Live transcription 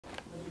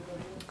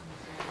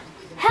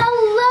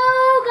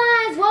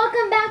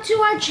back to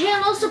our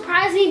channel,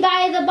 Surprise Me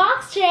by the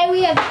Box. Today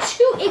we have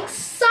two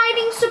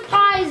exciting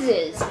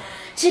surprises.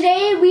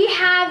 Today we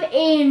have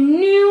a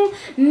new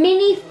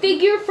mini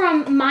figure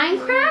from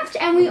Minecraft,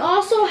 and we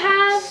also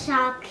have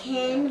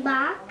Shopkins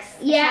box.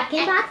 Yeah,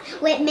 Shopkins box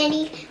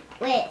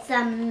with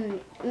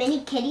some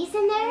mini kitties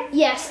in there.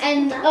 Yes,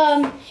 and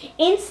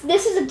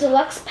this is a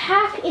deluxe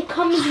pack. It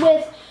comes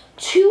with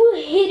two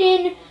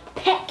hidden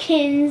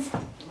petkins,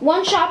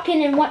 one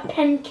Shopkin and one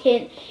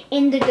penkin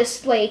in the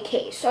display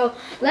case. So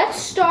let's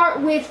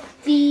start with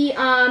the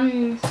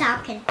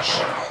Shopkin.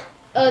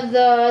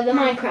 The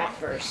Minecraft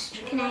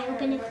first. Can I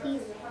open it,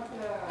 please?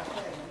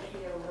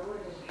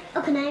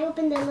 Oh, can I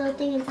open the little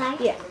thing inside?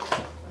 Yeah.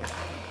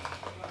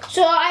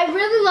 So I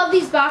really love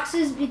these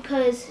boxes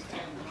because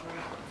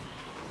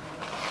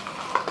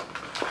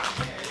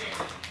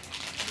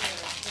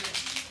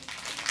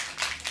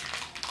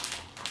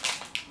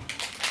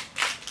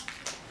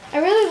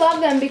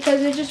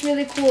they're just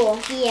really cool.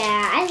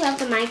 Yeah, I love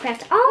the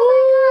Minecraft. Oh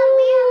my god,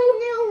 we have a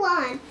new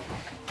one.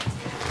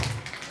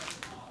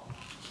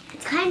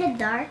 It's kind of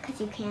dark because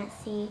you can't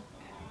see.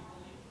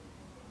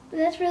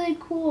 That's really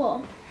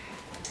cool.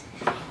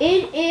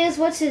 It is,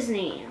 what's his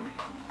name?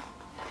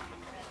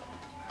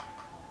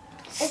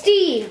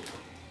 Steve.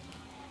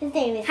 His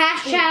name is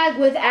Hashtag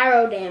with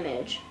arrow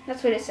damage.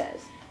 That's what it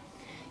says.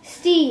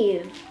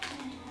 Steve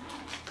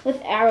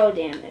with arrow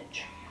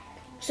damage.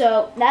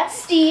 So that's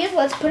Steve.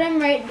 Let's put him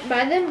right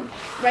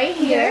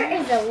here.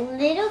 There is a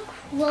little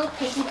cool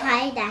piggy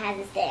pie that has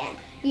a stand.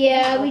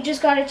 Yeah, we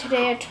just got it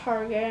today at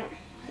Target.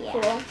 Yeah.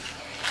 Cool.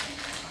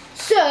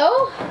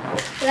 So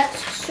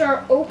let's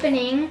start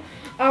opening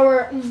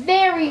our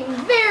very,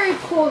 very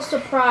cool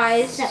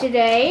surprise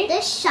today.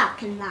 This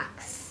Shopkins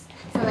box.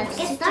 So let's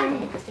get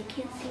started. They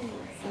can't see me.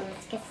 So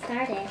let's get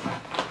started.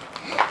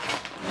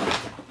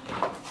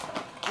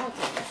 I'll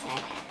do this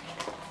side.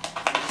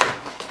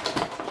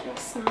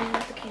 Smile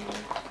at the camera.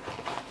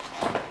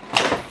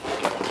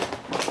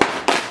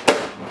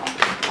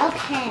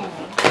 Okay,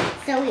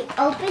 so we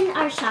opened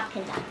our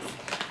Shopkins box.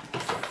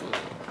 Let's see.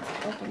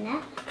 Let's open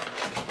that.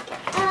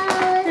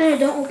 No,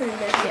 don't open it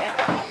yet.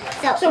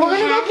 So we're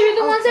going to go through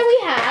the ones that we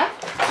have.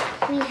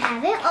 We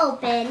have it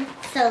open,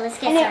 so let's get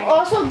started. And it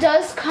also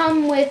does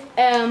come with,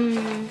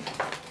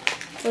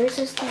 what is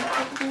this thing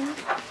called?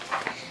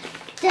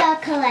 The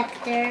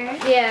collector.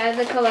 Yeah,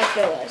 the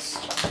collector list.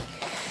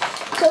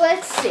 So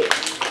let's see.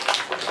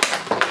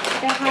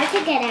 They're hard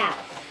to get out.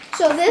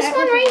 So this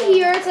one right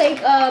here, it's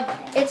like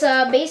it's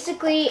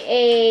basically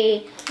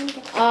a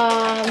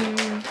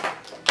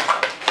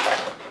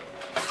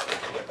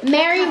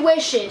Merry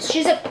Wishes.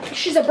 She's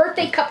a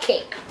birthday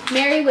cupcake.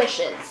 Merry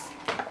Wishes.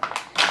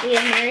 We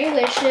have Merry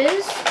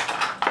Wishes.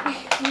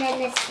 And then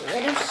this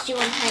little shoe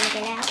I'm trying to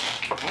get out.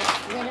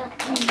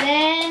 And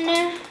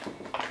then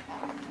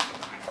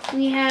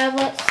we have,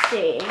 let's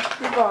see,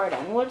 the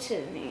garden. What's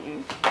his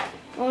name?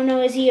 Oh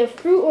no, is he a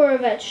fruit or a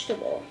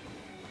vegetable?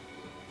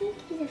 I think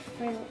he's a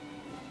fruit.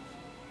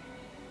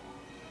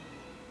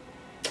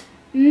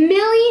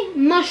 Millie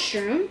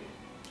Mushroom.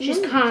 She's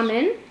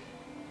common.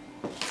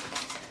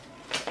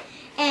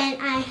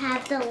 And I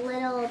have the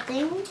little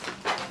thing.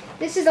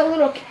 This is a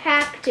little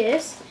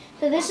cactus.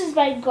 So this is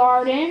by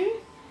Garden.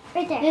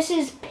 Right there. This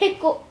is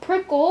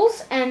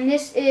Prickles, and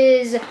this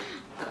is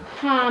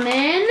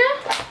common.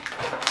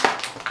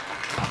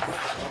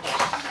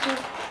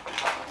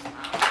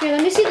 Here,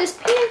 let me see this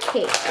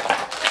pancake.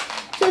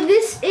 So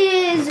this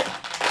is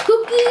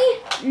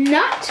Cookie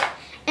Nut,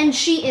 and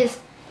she is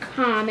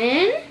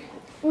common.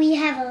 We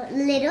have a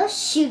little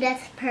shoe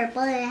that's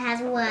purple and it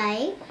has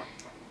white.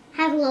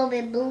 Has a little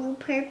bit blue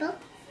purple.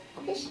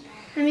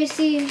 Let me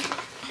see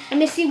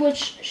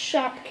which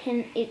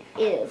Shopkin it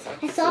is.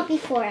 I saw it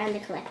before on the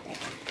collector.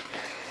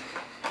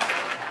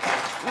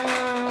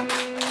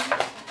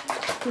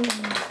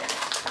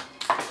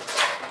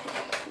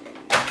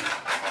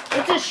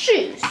 It's a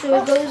shoe, so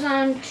it goes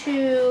on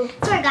to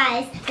Sorry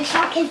guys, the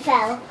Shopkin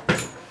fell.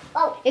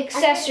 Oh,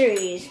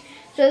 accessories.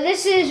 So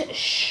this is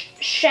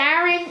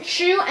Sharon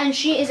Shoe, and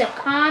she is a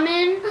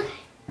common.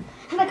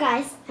 I'm back,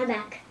 guys. I'm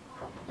back.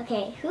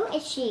 Okay, who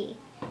is she?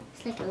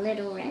 It's like a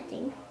little red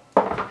thing.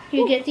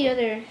 You get the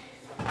other.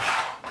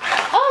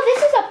 Oh,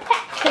 this is a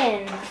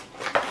petkin.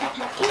 A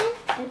petkin?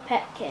 A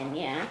petkin,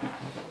 yeah.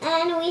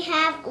 And we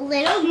have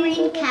little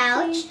green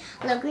couch.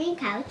 Little green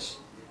couch.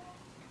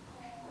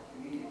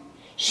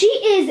 She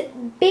is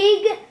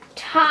Big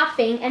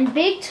Topping, and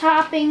Big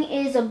Topping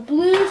is a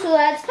blue, so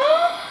that's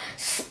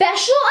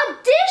special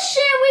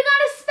edition. We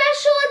got a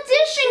special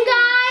edition,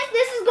 guys.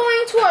 This is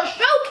going to our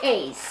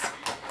showcase.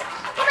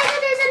 Oh my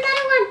god, there's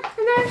another one.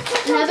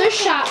 Another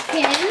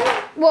Shopkin.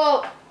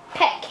 Well,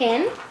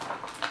 petkin.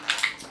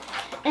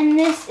 And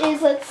this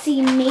is, let's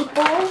see,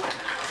 maple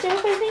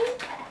syrup, I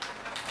think.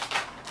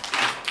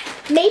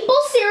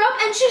 Maple syrup,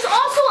 and she's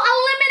also a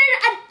limited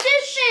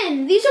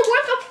edition. These are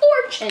worth a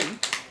fortune.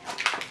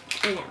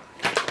 I know.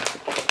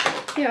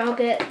 Here, I'll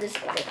get this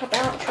other cup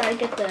out. Try to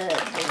get the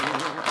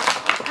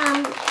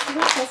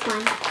what's this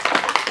one?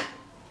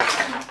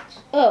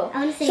 Oh,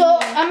 so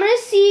I'm gonna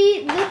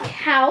see the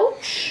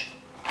couch.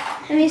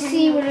 Let me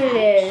see what it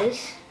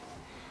is.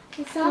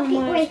 It's all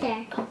right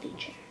there. Comfy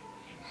chair.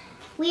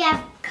 We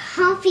have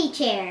comfy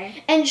chair.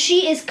 And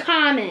she is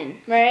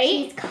common, right?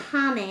 She's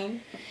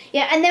common.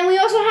 Yeah, and then we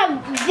also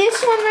have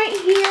this one right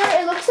here.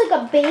 It looks like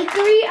a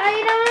bakery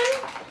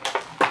item.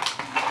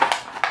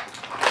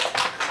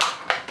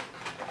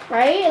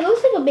 Right? It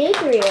looks like a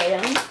bakery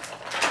item.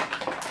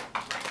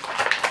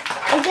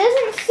 It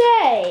doesn't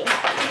say.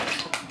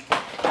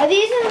 Are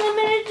these in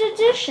limited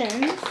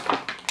editions?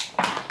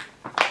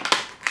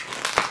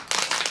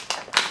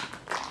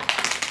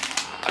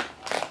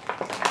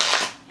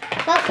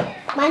 Oh,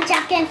 one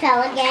Shopkin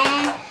fell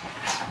again.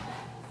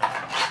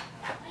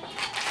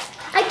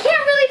 I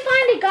can't really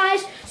find it,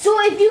 guys. So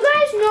if you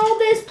guys know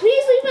this,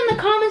 please leave in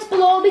the comments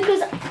below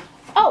because,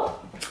 oh,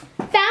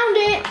 found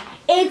it.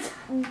 It's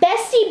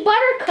Bestie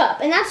Buttercup.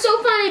 And that's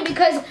so funny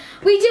because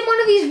we did one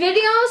of these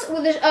videos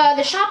with the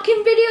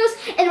Shopkin videos,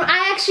 and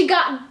I actually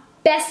got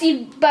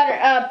Pesty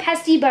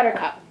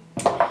Buttercup.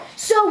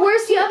 So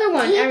where's the other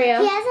one,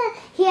 Ariel?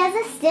 He has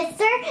a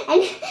sister,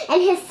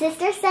 and his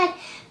sister said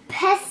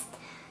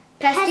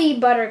Pesty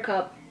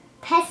Buttercup.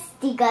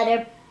 Pesty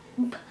gutter.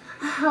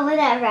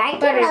 Whatever. I don't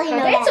Buttercup. really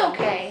know It's that.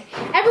 okay.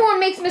 Everyone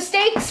makes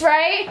mistakes,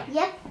 right?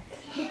 Yep.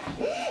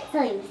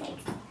 Silly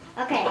mistakes.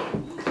 Okay.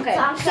 Okay.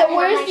 So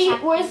where's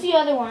the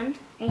other one?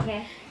 Right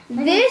here.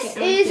 This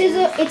is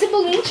a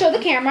balloon. Show the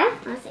camera.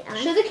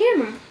 Show the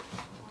camera.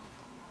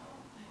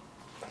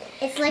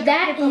 It's like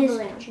That a is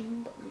balloon.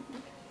 June balloon.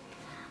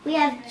 We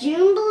have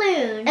June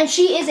Balloon. And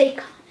she is a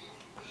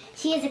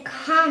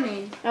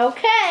common.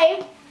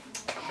 Okay.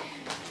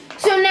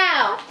 So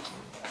now,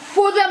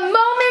 for the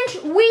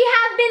moment we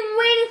have been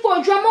waiting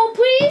for, drum roll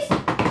please.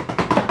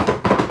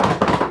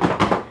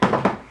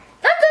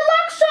 A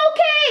deluxe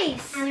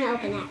showcase. I want to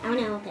open it. I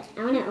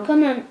want to open.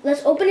 Come on,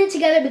 let's open it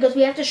together because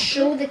we have to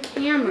show the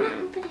camera.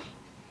 Open it.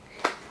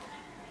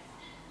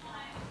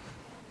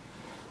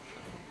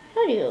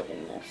 How do you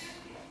open this?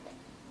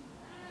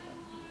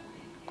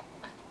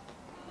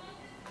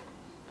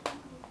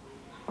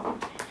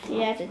 So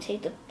you have to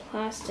take the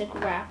plastic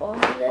wrap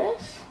off of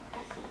this.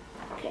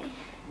 Okay.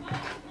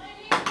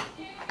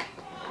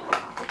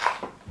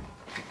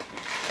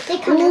 They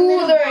come in Ooh,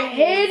 little they're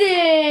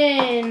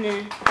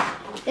hidden.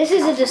 This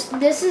is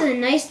a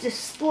nice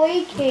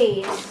display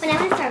case. But I'm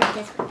gonna start with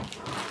this one.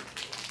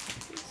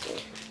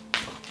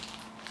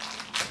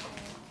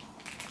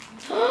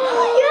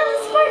 You have the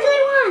sparkly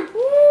one.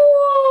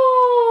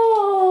 Whoa!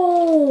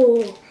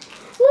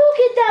 Look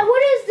at that.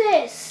 What is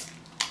this?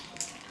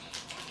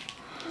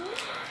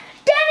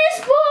 Dennis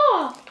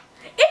ball.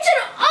 It's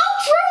an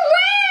ultra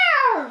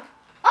rare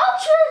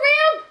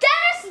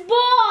Dennis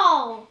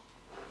ball.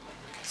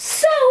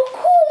 So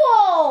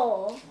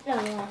cool.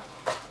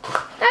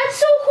 That's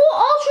so cool.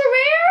 Ultra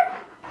rare.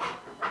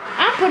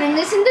 I'm putting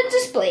this in the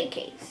display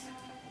case.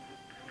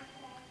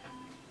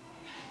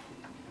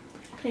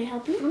 Can I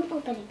help you? I'm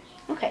opening.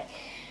 Okay.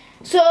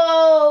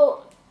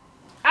 So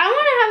I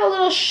want to have a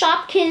little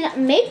Shopkin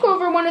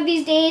makeover one of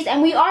these days,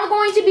 and we are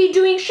going to be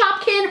doing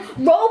Shopkin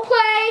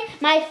roleplay,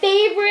 my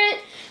favorite.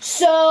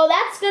 So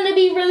that's going to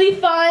be really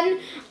fun.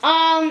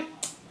 A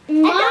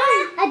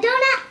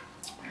donut.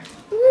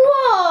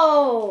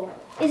 Whoa!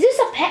 Is this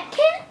a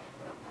petkin?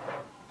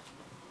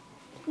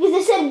 Because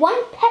it said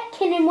one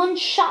petkin and one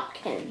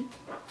Shopkin.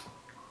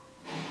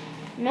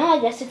 No,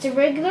 I guess it's a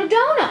regular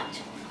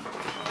donut.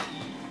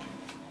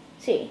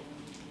 See.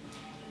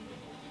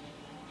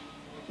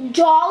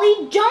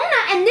 Jolly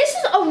donut, and this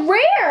is a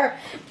rare,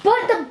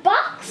 but the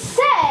box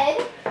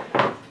said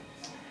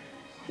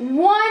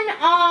one,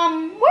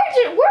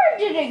 where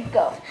did it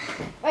go?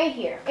 Right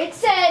here. It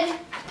said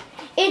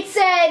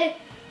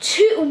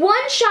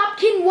one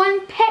Shopkin,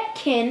 one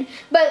petkin,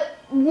 but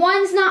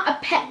one's not a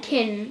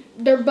petkin.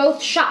 They're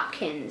both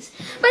Shopkins.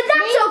 But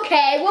that's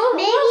okay.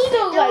 We'll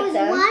still like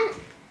them. One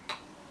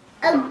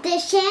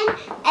addition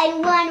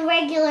and one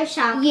regular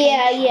Shopkin.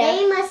 Yeah.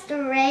 They must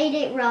have read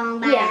it wrong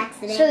by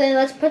accident. So then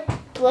let's put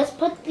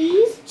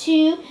these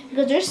two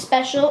because they're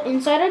special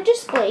inside our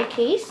display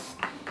case.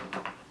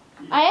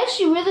 I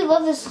actually really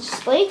love this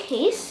display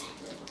case.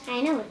 I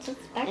know, it's so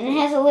special. And it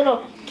has a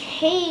little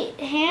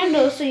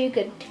handle so you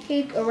could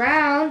take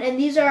around. And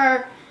these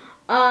are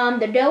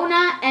the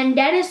donut and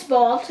Dennis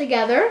ball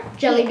together,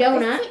 jelly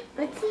donut.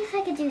 Let's see if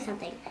I can do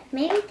something.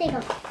 Maybe they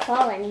can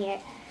fall in here.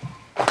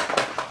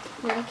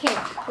 No, I can't.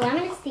 Well, I'm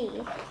gonna see.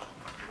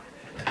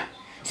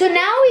 So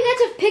now we get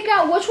to pick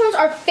out which one's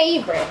our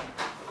favorite.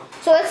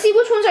 So let's see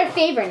which one's our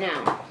favorite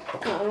now.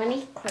 Oh, let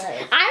me close.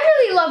 I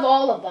really love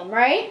all of them,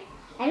 right?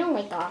 I don't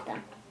like all of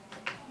them.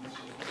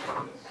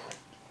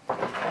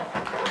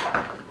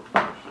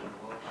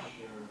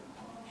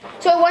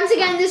 So once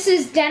again, this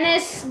is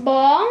Dennis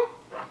ball.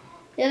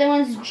 The other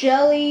one's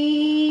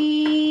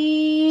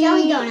jelly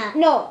donut.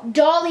 No,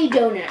 Dolly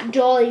donut.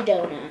 Dolly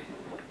donut.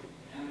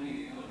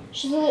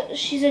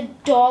 She's a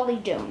Dolly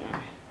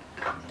donut.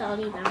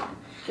 Dolly donut.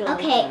 Dolly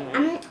Okay,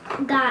 donut.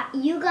 I'm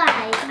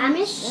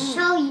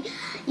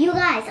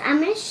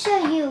gonna show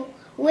you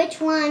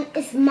which one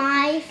is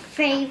my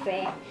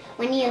favorite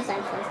when you use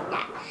like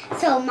that.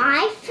 So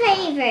my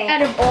favorite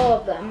Out of all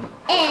of them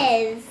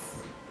is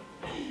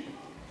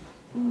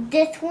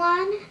this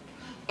one,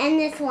 and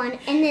this one,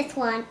 and this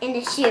one, and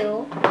the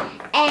shoe,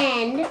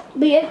 and...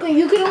 But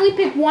you can only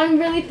pick one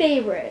really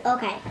favorite.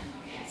 Okay,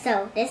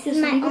 so this is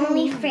my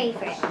only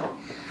favorite.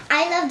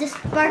 I love the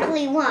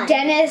sparkly one.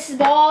 Dennis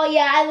Ball,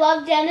 yeah, I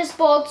love Dennis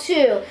Ball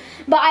too.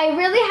 But I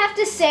really have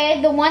to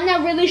say, the one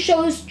that really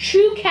shows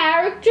true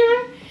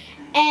character,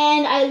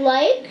 and I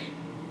like...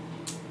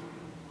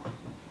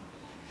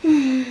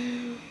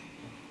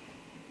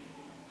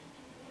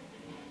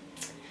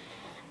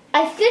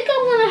 I think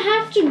I'm gonna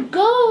have to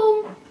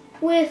go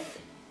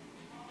with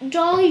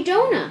Jolly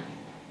Donut.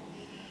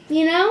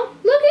 You know,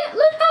 look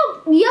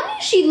how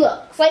yummy she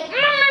looks. Like,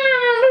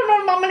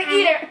 I'm gonna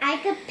eat her. I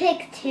could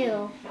pick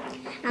two.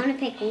 I'm gonna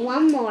pick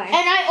one more. And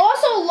I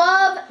also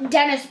love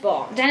Dennis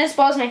Ball. Dennis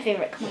Ball is my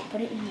favorite. Come on,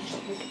 put it in here so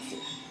we can see.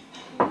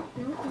 No,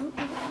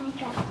 I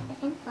dropped the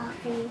pink ball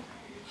for you.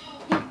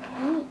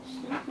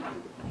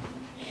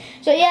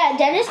 So yeah,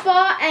 Dennis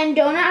Ball and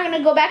Donut are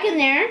gonna go back in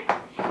there,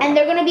 and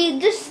they're gonna be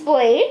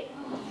displayed.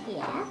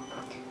 Yeah,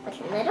 with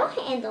a little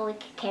handle, we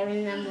can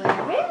carry them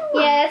wherever we want.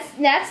 Yeah,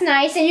 that's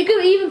nice, and you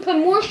can even put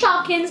more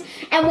Shopkins,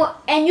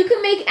 and you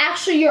can make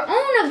actually your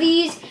own of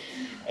these.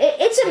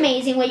 It's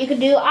amazing what you can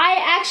do. I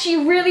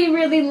actually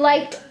really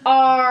liked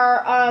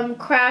our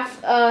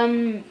craft,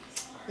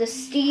 the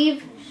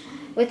Steve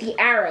with the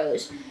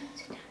arrows.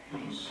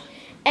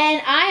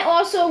 And I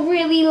also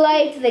really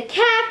liked the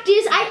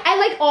cactus. I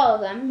like all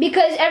of them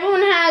because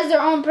everyone has their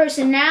own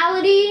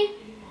personality.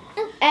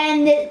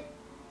 And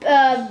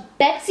the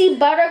Betsy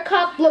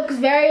Buttercup looks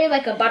very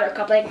like a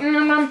buttercup. Like,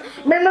 and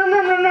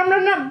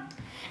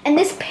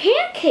this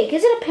pancake,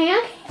 is it a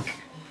pancake?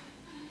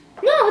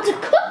 No, it's a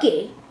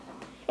cookie.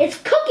 It's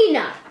cookie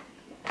nut.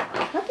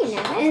 Cookie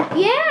nut?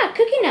 Yeah,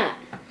 cookie nut.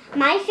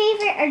 My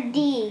favorite are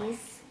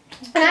these.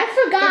 And I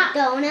forgot. The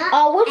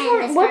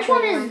donut. Which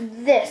one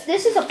is this?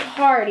 This is a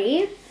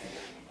party,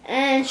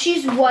 and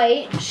she's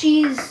white.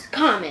 She's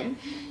common.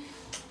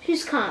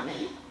 She's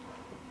common.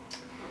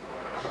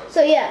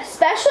 So yeah,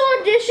 special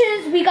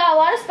editions. We got a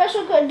lot of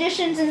special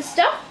editions and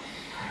stuff.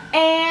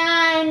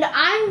 And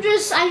I'm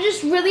just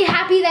really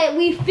happy that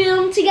we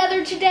filmed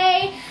together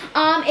today.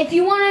 If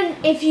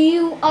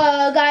you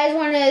guys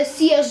want to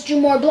see us do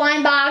more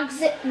blind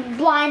boxes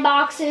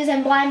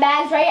and blind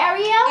bags, right,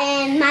 Ariel?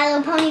 And My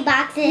Little Pony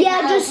boxes.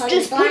 Yeah,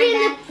 just put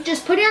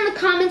it in the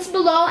comments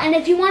below. And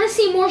if you want to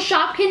see more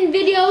Shopkin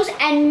videos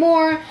and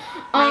more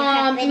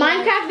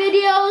Minecraft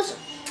videos,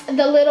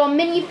 the little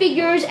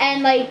minifigures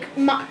and like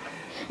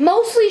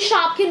mostly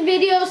Shopkin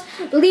videos,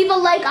 leave a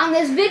like on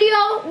this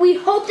video. We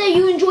hope that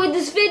you enjoyed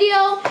this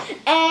video,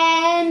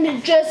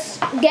 and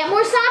just get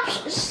more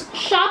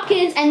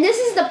Shopkins. And this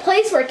is the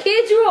place where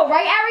kids rule,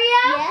 right,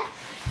 Ariel?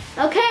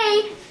 Yeah.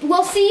 Okay,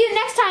 we'll see you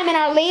next time in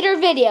our later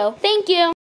video. Thank you.